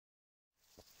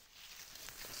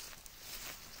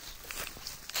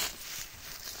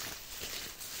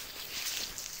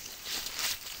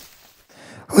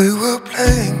We were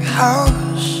playing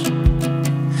house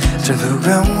till the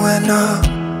rent went up,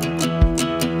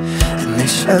 and they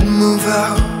said move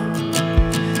out.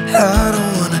 I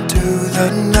don't wanna do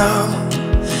that now,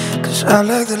 'cause I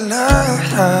like the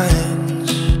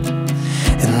lines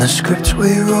in the scripts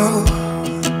we wrote,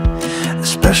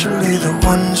 especially the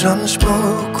ones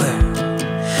unspoken,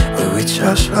 where we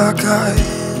just lock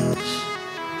eyes.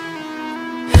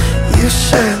 You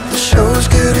said the show's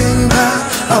getting bad,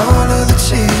 all of the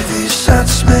TV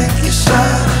sets make you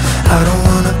sad. I don't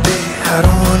wanna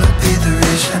be the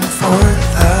reason for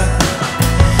that.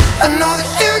 I know that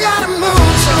you gotta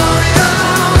move to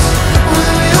realize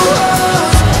where you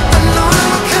was. I know on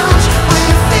the couch where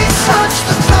your feet touch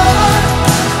the floor.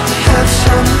 You had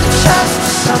something just to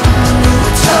someone you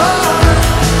were taught.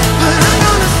 But I'm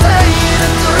gonna stay in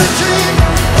a good dream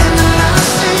in the last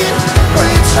scene where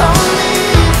you told me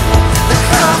the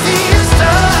coffee is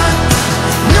done.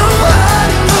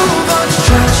 Nobody move on,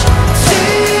 trash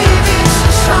TV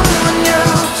to someone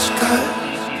else. 'Cause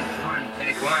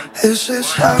this is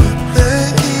how it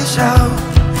plays out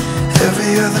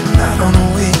every other night on a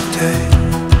weekday.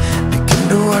 Begin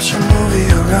to watch a movie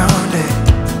around it,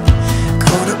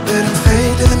 go to bed and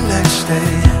fade to the next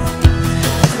day.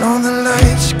 And all the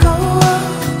lights go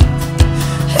up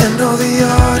and all the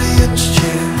audience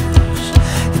cheers.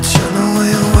 You turn away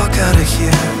and walk out of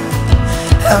here.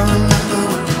 I remember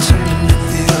what we turned to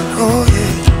feel, oh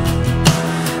yeah.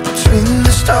 Between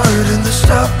the start and the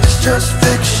stop is just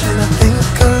fiction. I think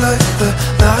I like the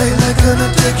lie like an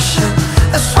addiction.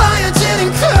 That's why I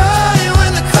didn't cry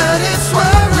when the credits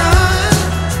were run.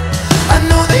 I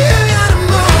know that you gotta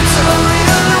move to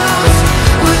realize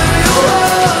where you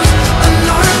was. A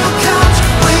normal couch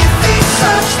where your feet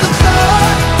touch the floor.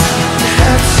 You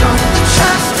had something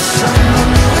just to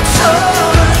someone you were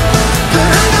taught. But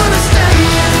I'm gonna stay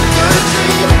in a good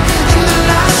dream in the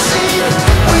last scene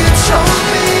where you told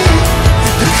me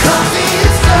the coffee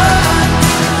is done.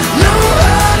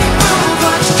 Nobody move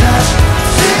on, trash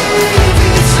TV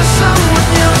to someone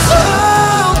else.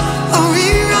 Oh, a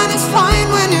rerun is fine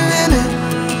when you're in it,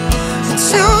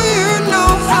 until you know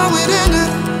how it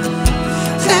ended.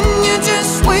 Then you're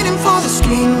just waiting for the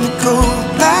screen to go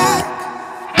black.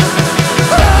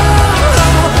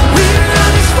 Oh,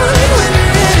 rerun is fine when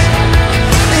you're in it.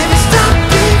 Maybe stop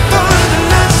before the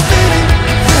last minute,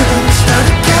 and start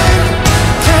again,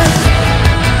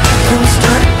 and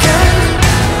start again.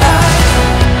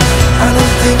 I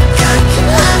don't think I can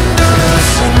handle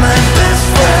losing my best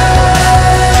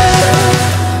friend.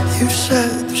 You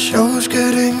said the show's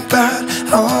getting bad,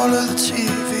 all of the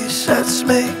TV sets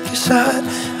make you sad.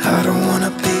 I don't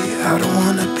wanna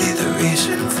be the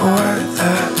reason for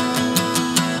that.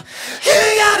 You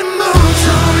gotta move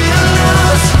to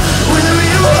realize where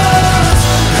you was.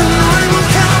 A normal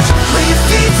couch where your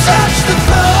feet touch the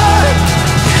floor.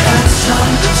 You had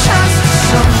something just to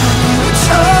someone you were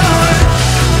taught.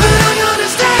 But I'm gonna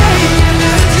stay in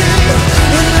a dream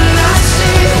in the last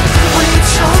scene where you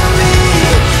told me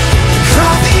the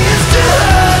coffee is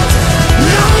done.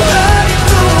 Nobody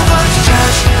move on,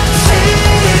 trash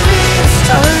TV to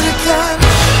start again.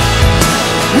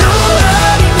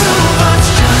 Nobody move on,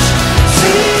 trash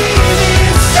TV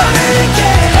to start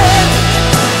again.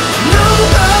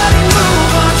 Nobody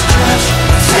move on, trash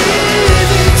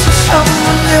TV to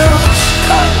someone else.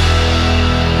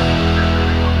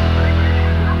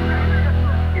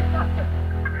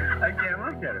 I can't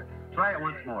look at her. Try it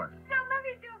once more. No, let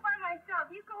me do it by myself.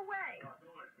 You go away.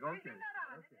 Okay.